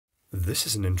This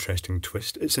is an interesting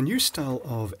twist. It's a new style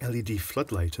of LED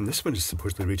floodlight, and this one is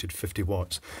supposedly rated 50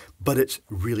 watts, but it's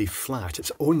really flat.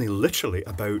 It's only literally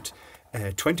about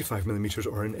 25 millimeters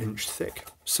or an inch thick.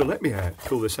 So let me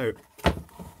pull this out.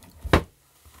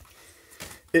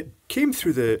 It came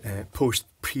through the post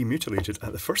pre-mutilated.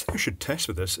 The first thing I should test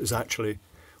with this is actually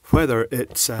whether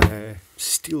it's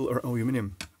steel or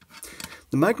aluminium.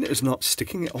 The magnet is not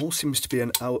sticking. It all seems to be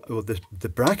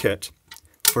the bracket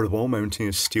for the wall mounting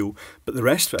is steel, but the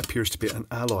rest of it appears to be an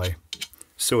alloy,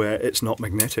 so it's not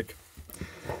magnetic.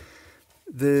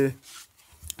 The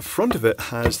front of it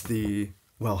has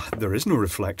well, there is no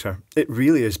reflector. It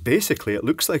really is basically, it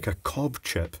looks like a cob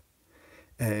chip.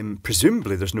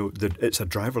 Presumably it's a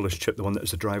driverless chip, the one that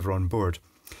has a driver on board.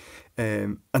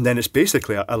 And then it's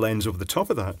basically a lens over the top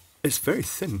of that. It's very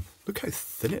thin. Look how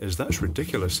thin it is. That's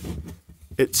ridiculous.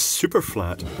 It's super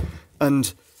flat.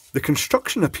 And the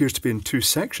construction appears to be in two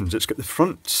sections. It's got the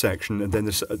front section and then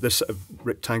this sort of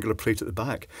rectangular plate at the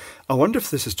back. I wonder if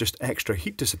this is just extra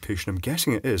heat dissipation. I'm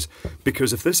guessing it is,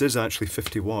 because if this is actually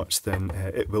 50 watts, then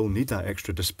it will need that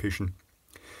extra dissipation.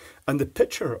 And the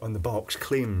picture on the box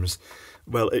claims,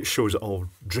 well, it shows it all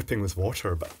dripping with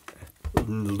water, but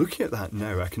looking at that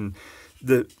now,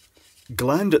 the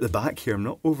gland at the back here, I'm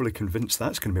not overly convinced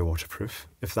that's going to be waterproof,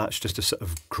 if that's just a sort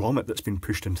of grommet that's been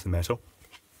pushed into the metal.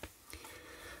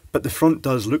 But the front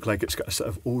does look like it's got a sort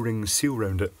of O-ring seal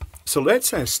around it. So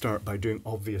let's start by doing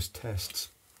obvious tests.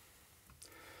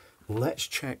 Let's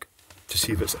check to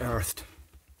see if it's earthed.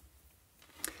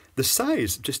 The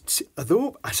size,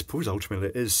 although I suppose ultimately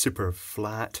it is super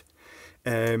flat,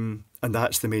 and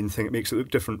that's the main thing that makes it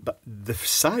look different, but the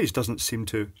size doesn't seem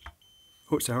to...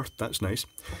 Oh, it's earthed, that's nice.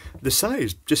 The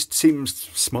size just seems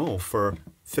small for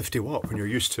 50 watt when you're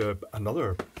used to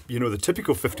another, the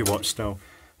typical 50 watts now.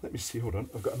 Let me see, hold on,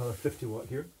 I've got another 50 watt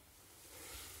here.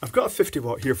 I've got a 50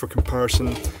 watt here for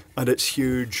comparison, and it's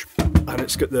huge, and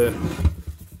it's got the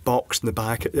box in the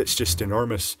back. It's just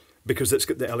enormous, because it's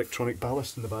got the electronic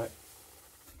ballast in the back.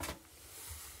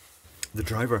 The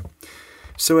driver.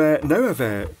 So now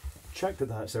I've checked that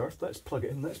that's earthed, let's plug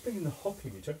it in. Let's bring in the hoppy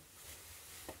meter.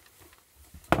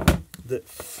 The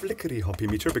flickery hoppy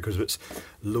meter, because of its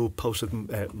low pulsed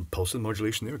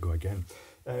modulation. There we go again.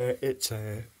 It's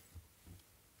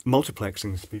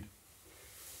multiplexing speed.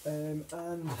 And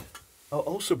I'll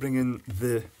also bring in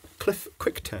the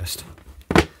quick test,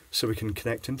 so we can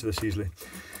connect into this easily.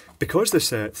 Because this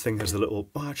thing has the little...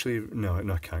 Oh, actually, no,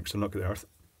 I can't, because I'm not going to earth.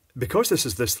 Because this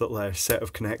is this little set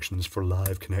of connections for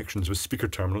live connections with speaker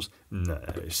terminals,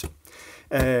 nice.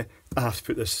 I have to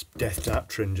put this death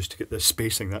adapter in just to get the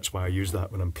spacing. That's why I use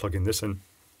that when I'm plugging this in.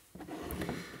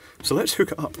 So let's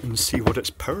hook it up and see what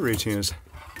its power rating is.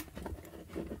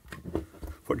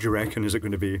 What do you reckon? Is it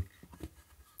going to be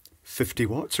 50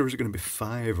 watts, or is it going to be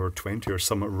 5 or 20 or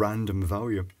some random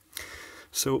value?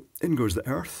 So in goes the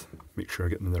earth. Make sure I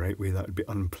get them in the right way. That would be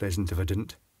unpleasant if I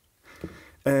didn't.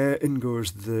 In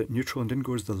goes the neutral and in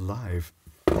goes the live.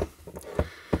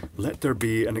 Let there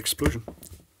be an explosion.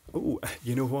 Oh,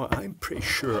 you know what? I'm pretty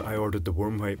sure I ordered the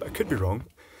warm white, but I could be wrong.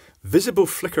 Visible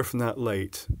flicker from that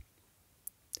light.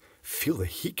 Feel the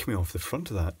heat coming off the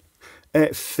front of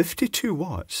that. 52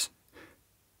 watts.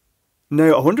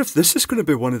 Now, I wonder if this is going to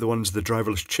be one of the ones, the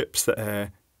driverless chips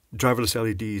that... driverless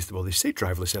LEDs, well, they say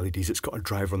driverless LEDs, it's got a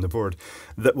driver on the board,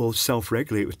 that will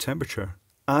self-regulate with temperature.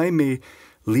 I may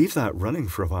leave that running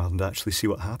for a while and actually see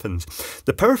what happens.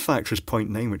 The power factor is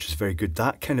 0.9, which is very good.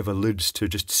 That kind of alludes to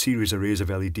just series arrays of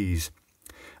LEDs.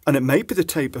 And it might be the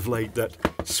type of light that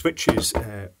switches...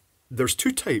 there's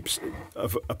two types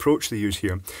of approach they use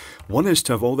here. One is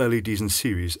to have all the LEDs in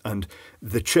series, and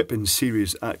the chip in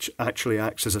series actually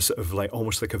acts as a sort of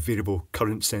almost like a variable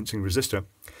current sensing resistor.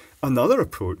 And the other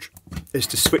approach is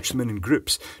to switch them in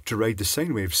groups to ride the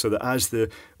sine waves, so that as the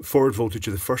forward voltage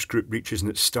of the first group reaches and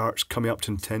it starts coming up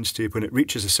to intensity, when it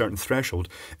reaches a certain threshold,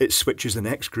 it switches the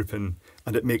next group in,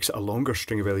 and it makes it a longer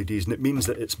string of LEDs, and it means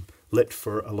that it's lit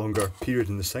for a longer period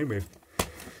in the sine wave.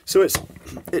 So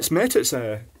it's met its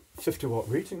 50 watt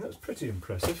rating. That's pretty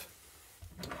impressive.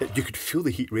 You could feel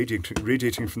the heat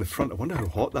radiating from the front. I wonder how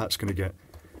hot that's going to get.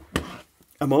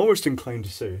 I'm almost inclined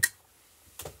to say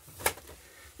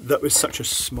that was such a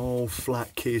small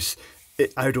flat case,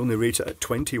 I'd only rate it at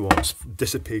 20 watts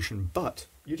dissipation, but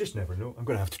you just never know. I'm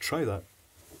going to have to try that.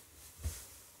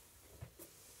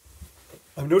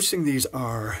 I'm noticing these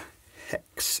are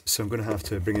hex, so I'm going to have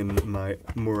to bring in my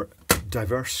more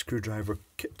diverse screwdriver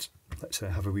kit. Let's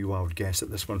have a wee wild guess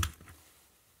at this one.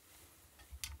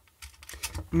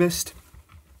 Missed.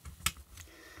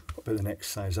 What about the next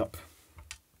size up?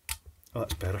 Oh,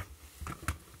 that's better.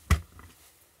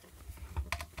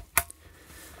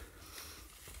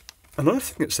 Another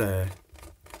thing that's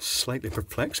slightly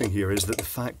perplexing here is that the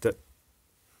fact that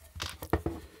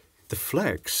the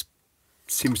flex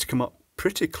seems to come up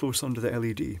pretty close under the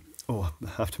LED. Oh, I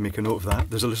have to make a note of that.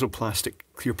 There's a little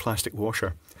clear plastic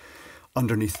washer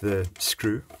underneath the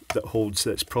screw that holds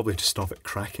it. It's probably to stop it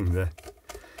cracking the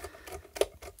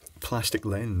plastic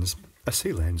lens. I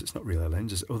say lens, it's not really a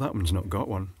lens. Oh, that one's not got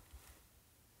one.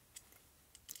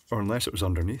 Or unless it was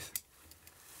underneath.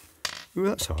 Ooh,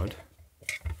 that's odd.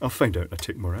 I'll find out when I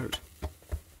take more out.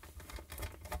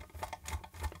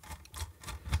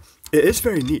 It is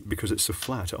very neat because it's so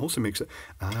flat. It also makes it...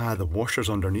 Ah, the washer's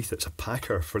underneath. It's a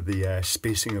packer for the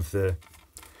spacing of the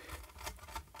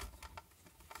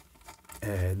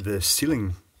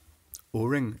ceiling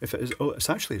O-ring. If it is... Oh,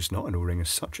 it's not an O-ring as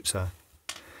such. It's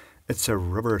a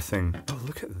rubber thing. Oh,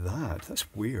 look at that.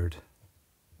 That's weird.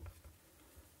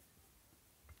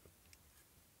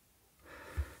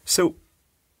 So,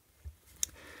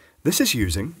 this is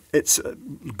using... It's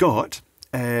got...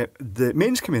 the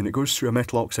mains come in, it goes through a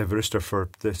metal oxide resistor for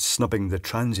the snubbing the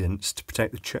transients to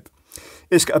protect the chip.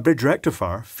 It's got a bridge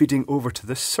rectifier feeding over to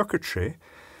this circuitry,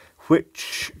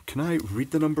 which, can I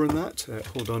read the number on that?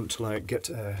 Hold on till I get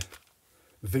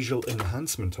visual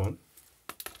enhancement on.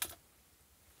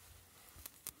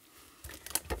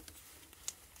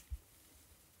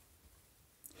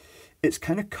 It's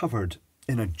kind of covered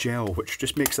in a gel, which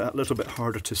just makes that a little bit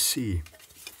harder to see.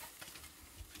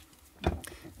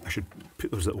 I should put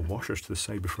those little washers to the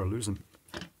side before I lose them.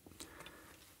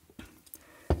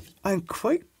 I'm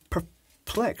quite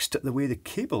perplexed at the way the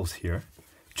cables here.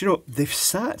 Do you know, they've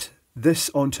sat this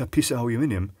onto a piece of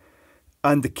aluminium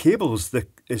and the cables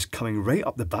that is coming right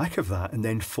up the back of that and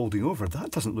then folding over. That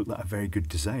doesn't look like a very good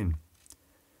design.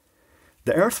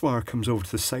 The earth wire comes over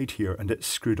to the side here and it's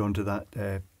screwed onto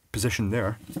that position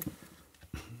there.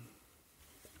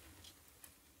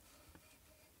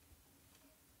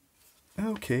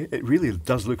 Okay, it really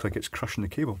does look like it's crushing the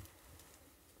cable.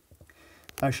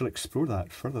 I shall explore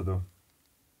that further though.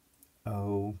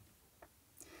 Oh,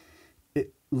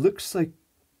 it looks like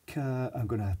I'm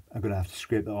gonna have to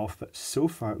scrape that off, but so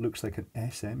far it looks like an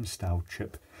SM style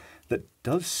chip that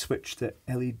does switch the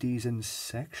LEDs in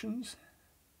sections.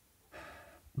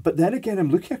 But then again,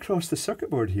 I'm looking across the circuit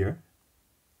board here,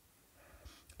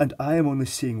 and I am only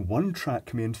seeing one track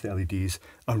coming into the LEDs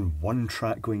and one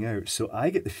track going out. So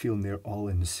I get the feeling they're all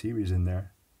in series in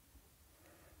there.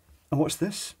 And what's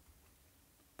this?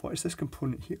 What is this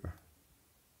component here?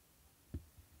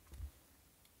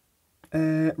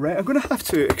 Right, I'm going to have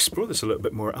to explore this a little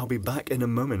bit more. I'll be back in a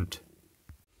moment.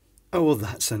 Oh, well,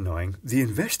 that's annoying. The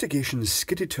investigation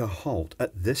skidded to a halt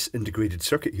at this integrated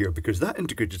circuit here because that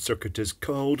integrated circuit is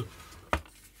called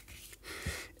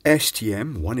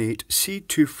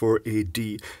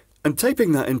STM18C24AD, and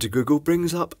typing that into Google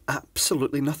brings up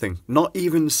absolutely nothing. Not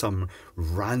even some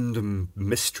random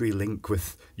mystery link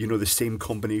with, you know, the same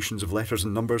combinations of letters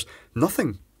and numbers.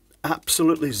 Nothing.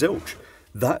 Absolutely zilch.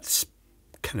 That's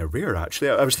kind of rare,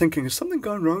 actually. I was thinking, has something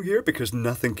gone wrong here? Because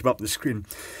nothing came up on the screen.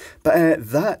 But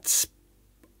that's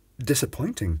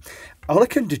disappointing. All I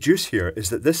can deduce here is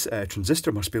that this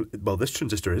transistor must be, well, this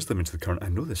transistor is limited to the current. I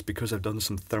know this because I've done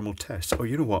some thermal tests. Oh,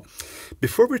 you know what?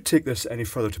 Before we take this any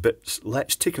further to bits,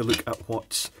 let's take a look at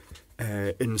what's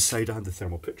inside and the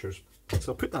thermal pictures.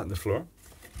 So I'll put that on the floor.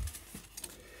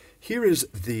 Here is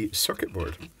the circuit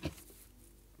board.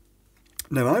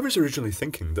 Now, I was originally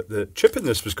thinking that the chip in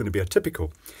this was going to be a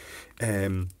typical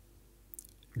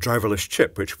driverless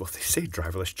chip, which, well, they say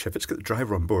driverless chip, it's got the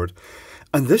driver on board.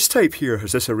 And this type here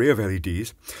has this array of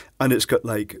LEDs, and it's got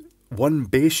like one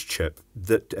base chip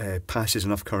that passes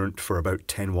enough current for about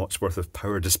 10 watts worth of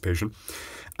power dissipation.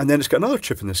 And then it's got another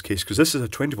chip in this case, because this is a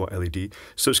 20 watt LED,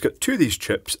 so it's got two of these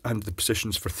chips and the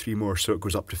positions for 3 more, so it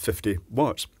goes up to 50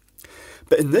 watts.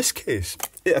 But in this case,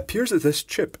 it appears that this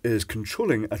chip is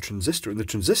controlling a transistor, and the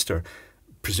transistor,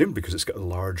 presumed because it's got a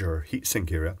larger heatsink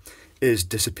area, is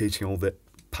dissipating all the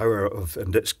power of,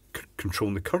 and it's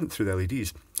controlling the current through the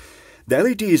LEDs. The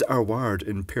LEDs are wired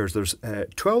in pairs. There's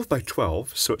 12 by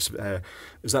 12, so it's,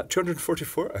 is that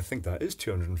 244? I think that is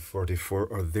 244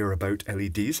 or thereabout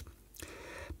LEDs.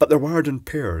 But they're wired in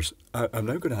pairs. I'm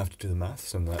now going to have to do the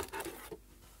maths on that.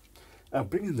 I'll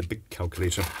bring in the big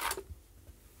calculator.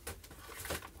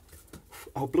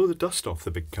 I'll blow the dust off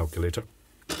the big calculator.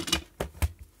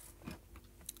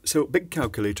 So big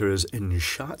calculator is in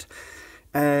chat.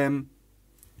 12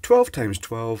 times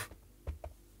 12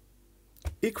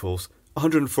 equals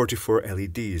 144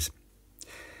 LEDs.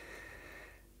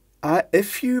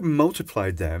 If you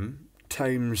multiplied them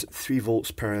times 3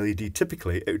 volts per LED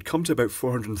typically, it would come to about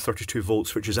 432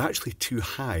 volts, which is actually too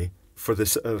high for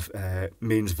this sort of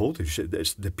mains voltage.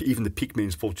 Even the peak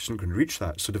mains voltage isn't going to reach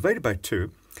that. So divided by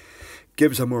 2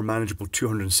 gives a more manageable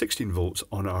 216 volts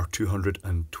on our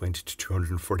 220 to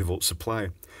 240 volt supply.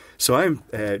 So I'm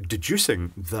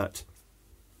deducing that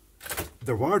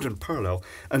they're wired in parallel,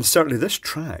 and certainly this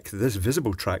track, this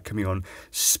visible track coming on,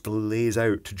 splays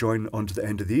out to join onto the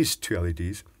end of these two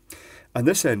LEDs. And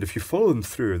this end, if you follow them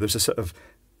through, there's a sort of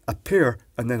a pair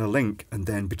and then a link, and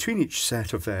then between each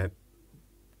set of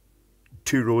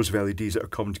 2 rows of LEDs that are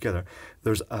common together,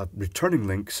 there's a returning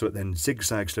link, so it then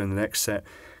zigzags down the next set,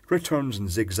 returns and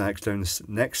zigzags down the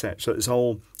next set. So it's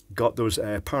all got those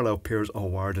parallel pairs all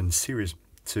wired in series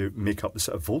to make up the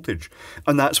sort of voltage,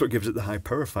 and that's what gives it the high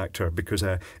power factor, because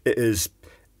it's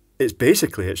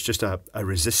just a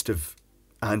resistive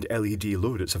and LED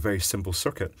load. It's a very simple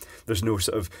circuit. There's no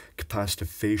sort of capacitive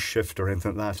phase shift or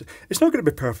anything like that. It's not going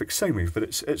to be perfect sine wave, but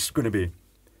it's going to be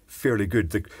fairly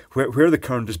good. Where the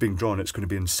current is being drawn, it's going to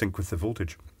be in sync with the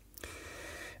voltage.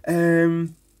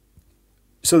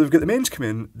 So they've got the mains come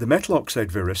in, the metal oxide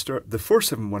varistor. The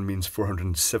 471 means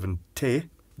 470.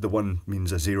 The 1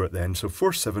 means a 0 at the end, so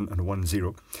 47 and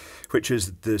 10, which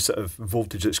is the sort of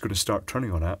voltage it's going to start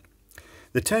turning on at.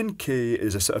 The 10K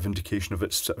is a sort of indication of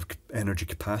its sort of energy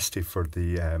capacity for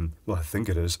the, well, I think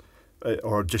it is,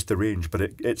 or just the range, but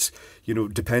it's, you know,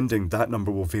 depending, that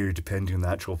number will vary depending on the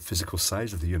actual physical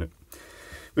size of the unit.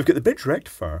 We've got the bridge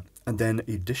rectifier, and then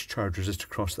a discharge resistor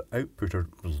across the output, or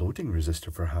loading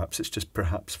resistor perhaps. It's just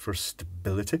perhaps for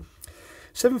stability.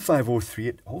 7503,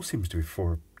 it all seems to be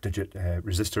 4-digit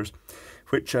resistors,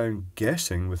 which I'm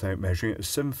guessing, without measuring it, is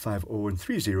 750 and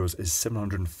 3 zeros is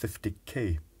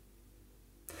 750K.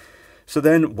 So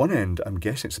then one end, I'm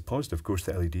guessing it's a positive, goes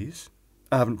to LEDs.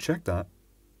 I haven't checked that.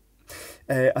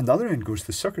 And the other end goes to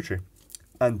the circuitry.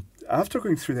 And after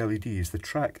going through the LEDs, the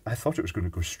track, I thought it was going to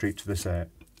go straight to this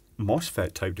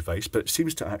MOSFET type device, but it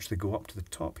seems to actually go up to the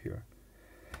top here.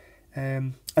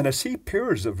 And I see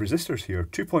pairs of resistors here,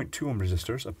 2.2 ohm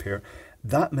resistors, a pair.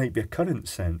 That might be a current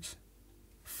sense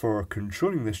for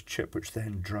controlling this chip, which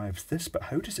then drives this. But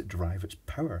how does it drive its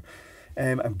power?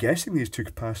 I'm guessing these two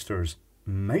capacitors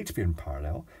might be in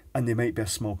parallel, and they might be a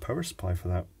small power supply for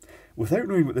that. Without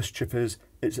knowing what this chip is,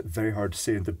 it's very hard to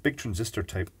say. The big transistor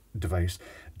type device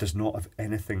does not have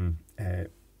anything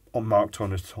marked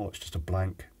on it at all. It's just a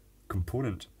blank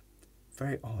component.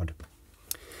 Very odd.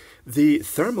 The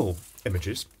thermal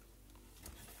images.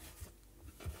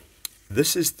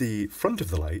 This is the front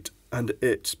of the light, and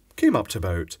it came up to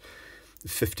about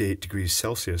 58 degrees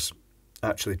Celsius.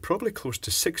 Actually, probably close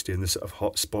to 60 in the sort of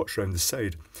hot spots around the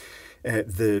side.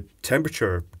 The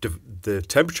temperature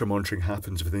monitoring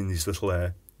happens within these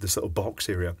little this little box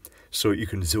area, so you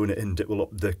can zone it in.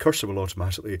 The cursor will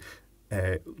automatically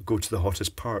go to the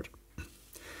hottest part.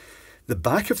 The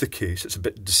back of the case, it's a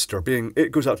bit disturbing.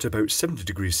 It goes up to about 70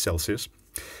 degrees Celsius,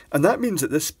 and that means that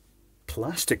this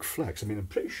plastic flex, I mean, I'm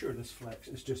pretty sure this flex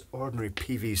is just ordinary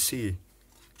PVC.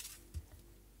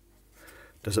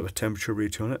 Does it have a temperature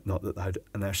rating on it? Not that I'd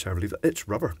necessarily believe that. It's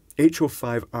rubber.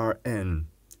 HO5RN.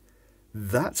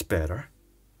 That's better.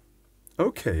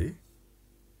 Okay.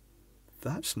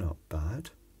 That's not bad.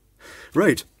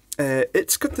 Right.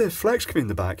 It's got the flex coming in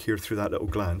the back here through that little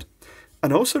gland.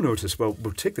 And also notice, well,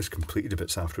 we'll take this completely to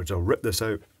bits afterwards. I'll rip this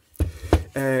out.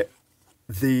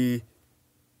 The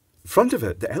front of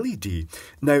it, the LED.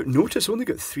 Now, notice only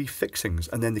got 3 fixings,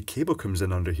 and then the cable comes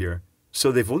in under here.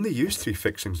 So they've only used 3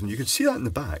 fixings, and you can see that in the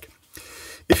back.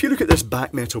 If you look at this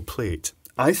back metal plate,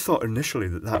 I thought initially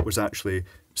that that was actually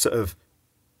sort of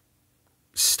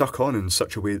stuck on in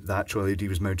such a way that the actual LED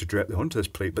was mounted directly onto this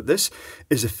plate, but this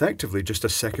is effectively just a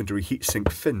secondary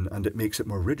heatsink fin, and it makes it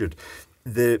more rigid.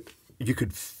 You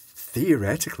could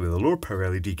theoretically, the lower power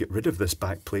LED, get rid of this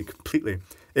back plate completely.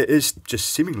 It is just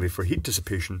seemingly for heat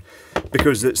dissipation,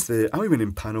 because it's the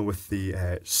aluminium panel with the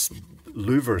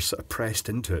louvers sort of pressed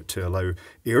into it to allow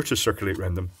air to circulate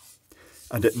around them.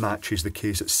 And it matches the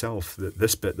case itself,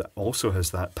 this bit that also has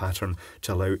that pattern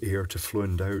to allow air to flow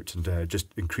in and out and just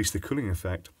increase the cooling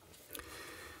effect.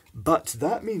 But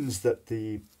that means that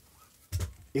the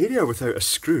area without a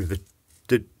screw, the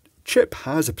chip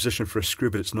has a position for a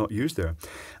screw, but it's not used there.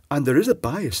 And there is a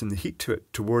bias in the heat to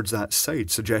it towards that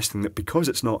side, suggesting that because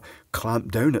it's not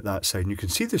clamped down at that side, and you can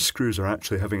see the screws are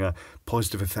actually having a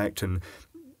positive effect in,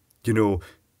 you know,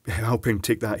 helping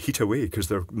take that heat away because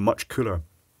they're much cooler.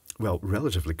 Well,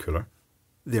 relatively cooler.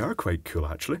 They are quite cool,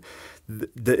 actually.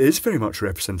 That is very much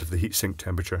representative of the heatsink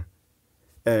temperature.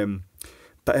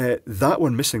 But that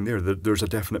one missing there, there's a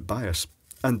definite bias.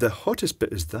 And the hottest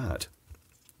bit is that,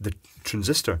 the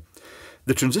transistor.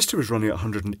 The transistor was running at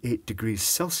 108 degrees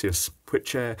Celsius,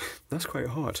 which, that's quite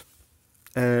hot.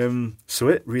 So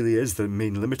it really is the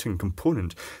main limiting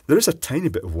component. There is a tiny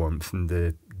bit of warmth in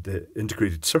the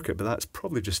integrated circuit, but that's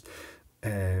probably just...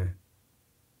 oh,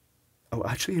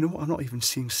 actually, you know what? I'm not even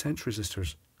seeing sense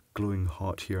resistors glowing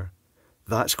hot here.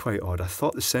 That's quite odd. I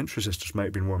thought the sense resistors might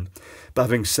have been warm. But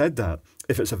having said that,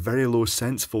 if it's a very low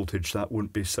sense voltage, that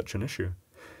won't be such an issue.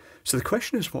 So the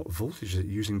question is, what voltage is it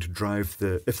using to drive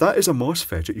the... If that is a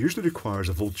MOSFET, it usually requires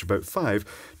a voltage about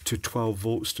 5 to 12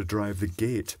 volts to drive the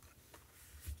gate.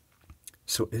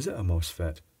 So is it a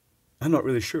MOSFET? I'm not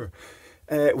really sure.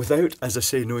 Without, as I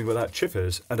say, knowing what that chip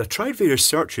is. And I tried various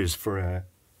searches for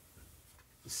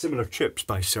similar chips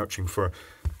by searching for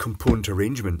component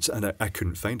arrangements, and I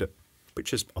couldn't find it,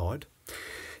 which is odd.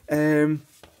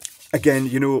 Again,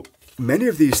 you know, many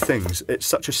of these things, it's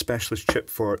such a specialist chip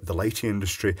for the lighting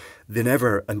industry, they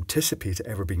never anticipate it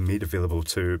ever being made available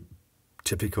to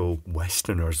typical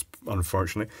Westerners,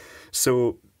 unfortunately.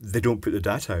 So they don't put the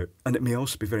data out. And it may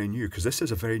also be very new, because this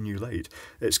is a very new light.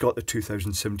 It's got the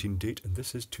 2017 date, and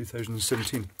this is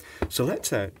 2017. So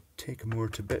let's take more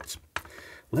to bits.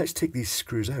 Let's take these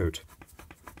screws out.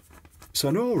 So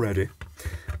I know already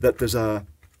that there's a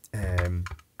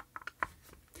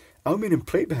aluminium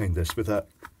plate behind this with that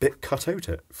bit cut out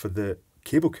it for the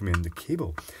cable coming in, the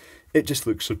cable. It just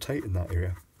looks so tight in that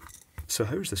area. So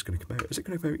how is this going to come out? Is it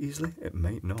going to come out easily? It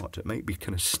might not. It might be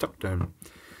kind of stuck down.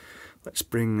 Let's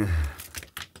bring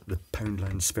the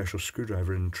Poundland special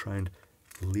screwdriver in and try and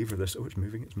lever this. Oh, it's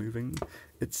moving, it's moving,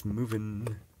 it's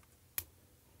moving.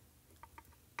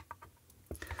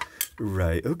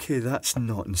 Right, okay, that's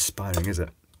not inspiring, is it?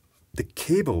 The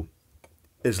cable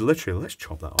is literally, let's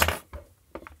chop that off.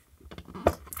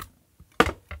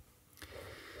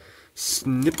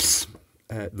 Snips.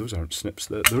 Those aren't snips.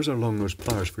 Those are long nose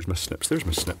pliers. Where's my snips? There's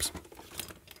my snips.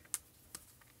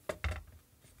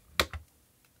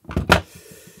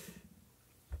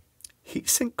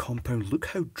 Heatsink compound. Look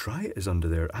how dry it is under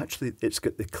there. Actually, it's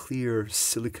got the clear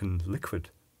silicon liquid.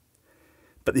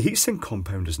 But the heatsink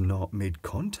compound has not made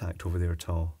contact over there at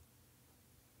all.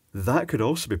 That could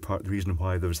also be part of the reason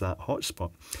why there was that hot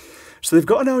spot. So they've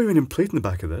got an aluminium plate in the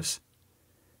back of this.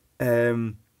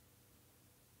 And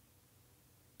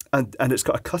it's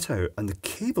got a cutout, and the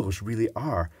cables really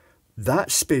are,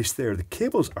 that space there, the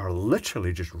cables are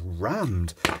literally just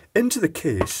rammed into the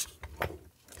case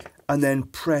and then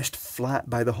pressed flat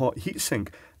by the hot heatsink.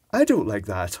 I don't like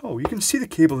that at all. You can see the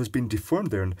cable has been deformed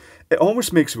there, and it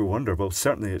almost makes me wonder, well,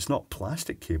 certainly it's not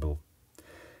plastic cable.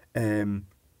 Well,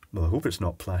 I hope it's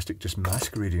not plastic, just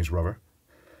masquerading as rubber.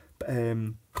 But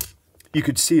you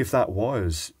could see if that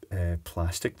was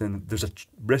plastic, then there's a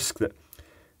risk that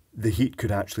the heat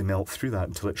could actually melt through that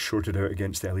until it's shorted out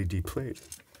against the LED plate.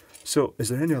 So, is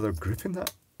there any other grip in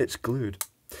that? It's glued.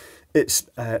 It's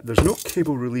there's no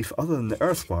cable relief other than the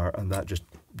earth wire, and that just,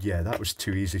 yeah, that was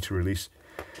too easy to release.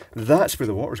 That's where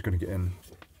the water's going to get in.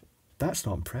 That's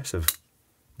not impressive.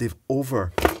 They've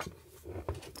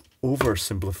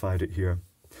oversimplified it here.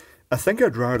 I think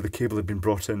I'd rather the cable had been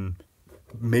brought in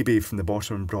maybe from the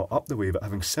bottom and brought up the way, but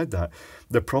having said that,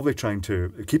 they're probably trying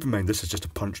to, keep in mind this is just a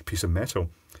punched piece of metal.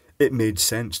 It made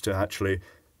sense to actually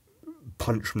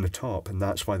punch from the top, and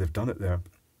that's why they've done it there.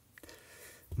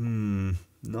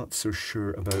 Not so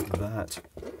sure about that.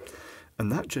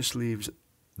 And that just leaves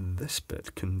this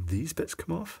bit. Can these bits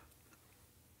come off?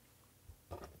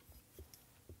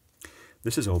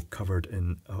 This is all covered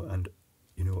in, oh, and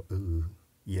you know, ugh,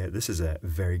 yeah, this is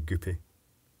very goopy.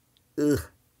 Ugh.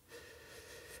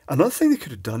 Another thing they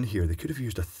could have done here, they could have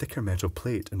used a thicker metal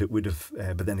plate, and it would have,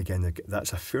 but then again,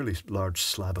 that's a fairly large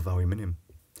slab of aluminum.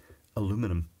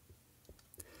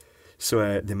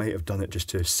 So they might have done it just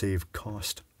to save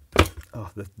cost.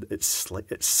 Oh, it's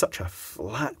such a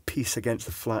flat piece against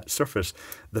the flat surface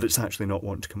that it's actually not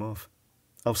wanting to come off.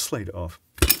 I'll slide it off.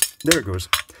 There it goes.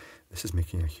 This is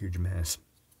making a huge mess.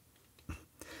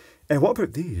 What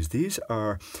about these?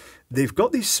 They've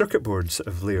got these circuit board sort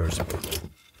of layers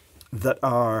that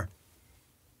are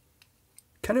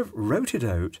kind of routed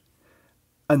out,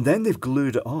 and then they've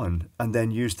glued it on, and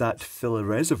then used that to fill a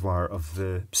reservoir of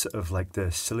the sort of like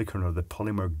the silicon or the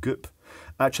polymer goop.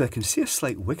 Actually, I can see a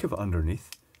slight wick of it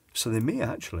underneath, so they may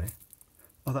actually...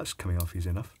 Oh, that's coming off easy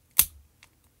enough.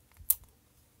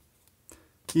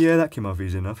 Yeah, that came off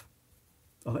easy enough.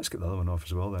 Oh, let's get the other one off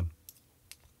as well then.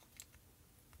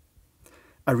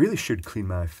 I really should clean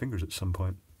my fingers at some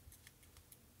point.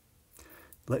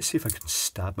 Let's see if I can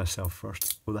stab myself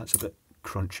first. Oh, that's a bit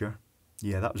crunchier.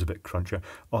 Yeah, that was a bit crunchier.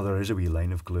 Oh, there is a wee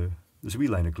line of glue. There's a wee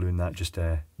line of glue in that, just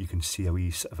you can see a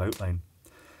wee sort of outline.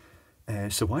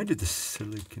 So why did the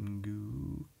silicon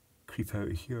glue creep out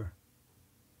of here?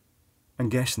 I'm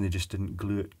guessing they just didn't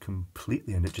glue it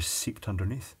completely and it just seeped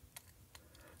underneath.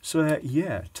 So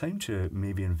yeah, time to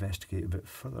maybe investigate a bit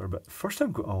further. But first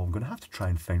I'm going to have to try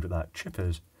and find what that chip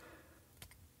is.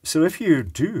 So if you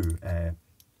do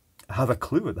have a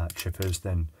clue what that chip is,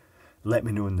 then let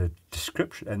me know in the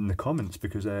description, in the comments,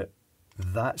 because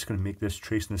that's going to make this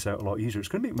tracing this out a lot easier. It's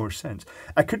going to make more sense.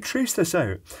 I could trace this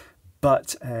out,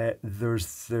 but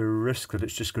there's the risk that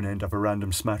it's just going to end up a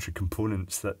random smattering of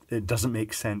components that it doesn't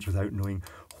make sense without knowing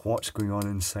what's going on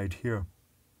inside here.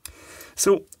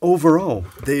 So overall,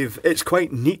 it's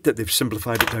quite neat that they've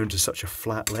simplified it down to such a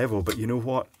flat level, but you know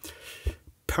what?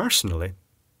 Personally,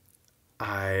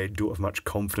 I don't have much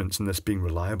confidence in this being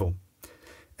reliable.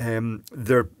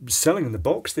 They're selling in the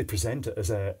box, they present it as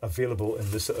available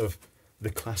in the sort of the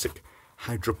classic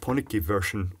hydroponic-y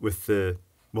version with the,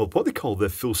 well, what they call the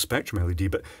full spectrum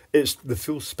LED, but it's the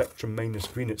full spectrum minus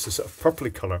green. It's a sort of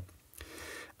purpley colour.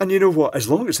 And you know what? As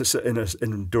long as it's in an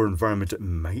indoor environment, it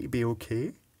might be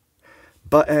okay.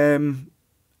 But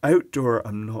outdoor,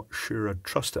 I'm not sure I'd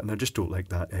trust it, and I just don't like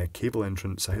that cable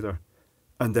entrance either.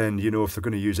 And then, you know, if they're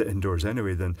going to use it indoors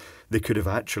anyway, then they could have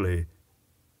actually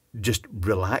just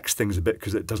relaxed things a bit,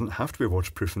 because it doesn't have to be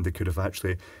waterproof, and they could have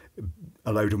actually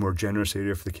allowed a more generous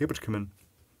area for the cable to come in.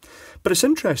 But it's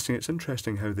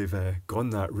interesting how they've gone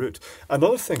that route.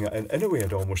 Another thing, in a way,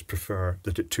 I'd almost prefer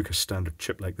that it took a standard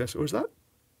chip like this. Oh, is that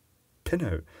pin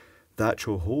out? The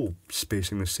actual hole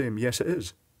spacing the same? Yes, it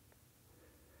is.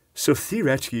 So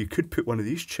theoretically, you could put one of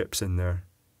these chips in there,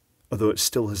 although it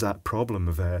still has that problem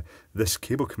of this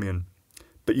cable coming in.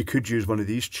 But you could use one of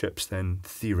these chips then,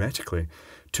 theoretically,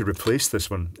 to replace this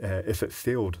one if it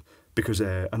failed, because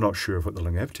I'm not sure what the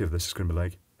longevity of this is going to be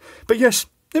like. But yes,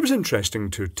 it was interesting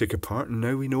to take apart, and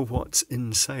now we know what's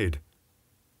inside.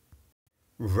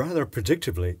 Rather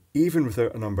predictably, even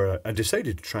without a number, I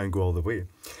decided to try and go all the way.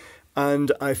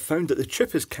 And I found that the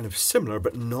chip is kind of similar,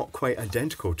 but not quite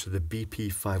identical to the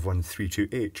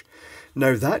BP5132H.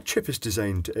 Now that chip is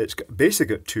designed, it's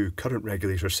basically got two current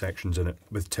regulator sections in it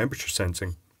with temperature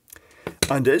sensing.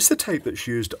 And it's the type that's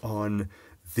used on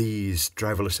these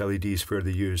driverless LEDs where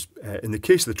they use, in the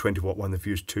case of the 20 watt one, they've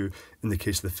used 2. In the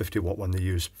case of the 50 watt one, they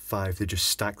use 5. They just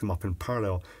stack them up in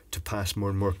parallel to pass more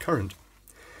and more current.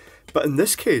 But in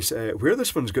this case, where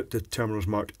this one's got the terminals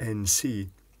marked NC,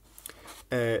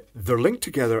 they're linked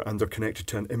together and they're connected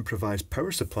to an improvised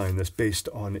power supply in this based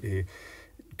on a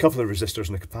couple of resistors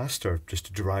and a capacitor just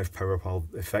to derive power while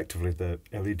effectively the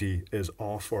LED is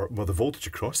off, or well, the voltage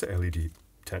across the LED,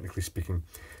 technically speaking,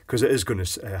 because it is going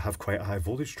to have quite a high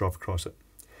voltage drop across it.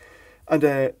 And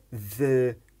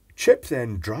the chip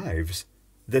then drives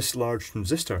this large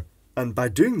transistor. And by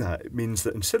doing that, it means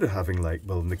that instead of having, like,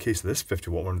 well, in the case of this 50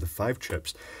 watt one of the 5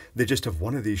 chips, they just have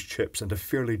one of these chips and a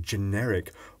fairly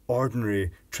generic,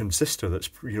 ordinary transistor that's,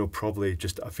 you know, probably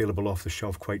just available off the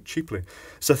shelf quite cheaply.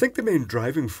 So I think the main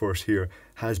driving force here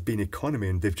has been economy,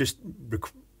 and they've just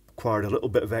required a little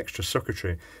bit of extra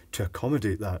circuitry to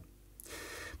accommodate that.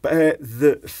 But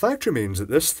the fact remains that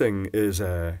this thing is,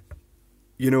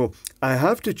 you know, I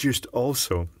have deduced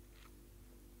also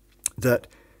that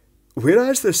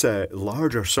whereas this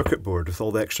larger circuit board with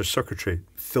all the extra circuitry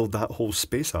filled that whole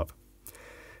space up,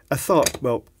 I thought,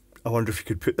 well, I wonder if you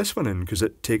could put this one in because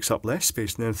it takes up less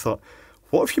space. And then I thought,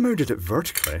 what if you mounted it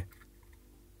vertically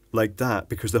like that,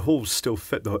 because the holes still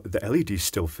fit, the LED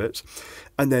still fits,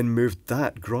 and then moved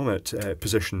that grommet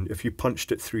position if you punched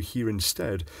it through here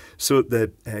instead, so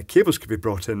the cables could be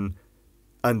brought in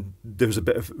and there was a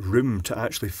bit of room to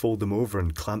actually fold them over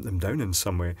and clamp them down in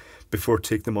some way before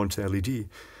taking them onto LED.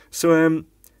 So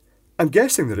I'm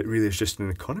guessing that it really is just an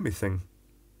economy thing.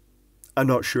 I'm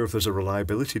not sure if there's a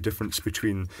reliability difference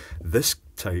between this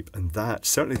type and that.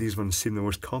 Certainly these ones seem the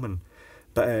most common.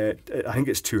 But I think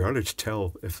it's too early to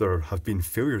tell if there have been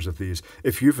failures of these.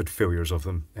 If you've had failures of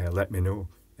them, let me know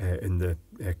in the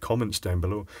comments down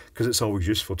below, because it's always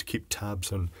useful to keep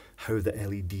tabs on how the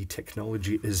LED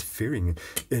technology is faring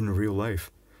in real life.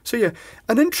 So yeah,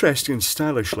 an interesting and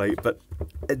stylish light, but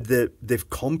they've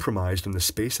compromised on the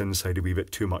space inside a wee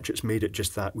bit too much. It's made it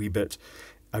just that a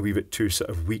wee bit too sort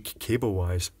of weak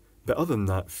cable-wise. But other than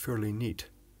that, fairly neat.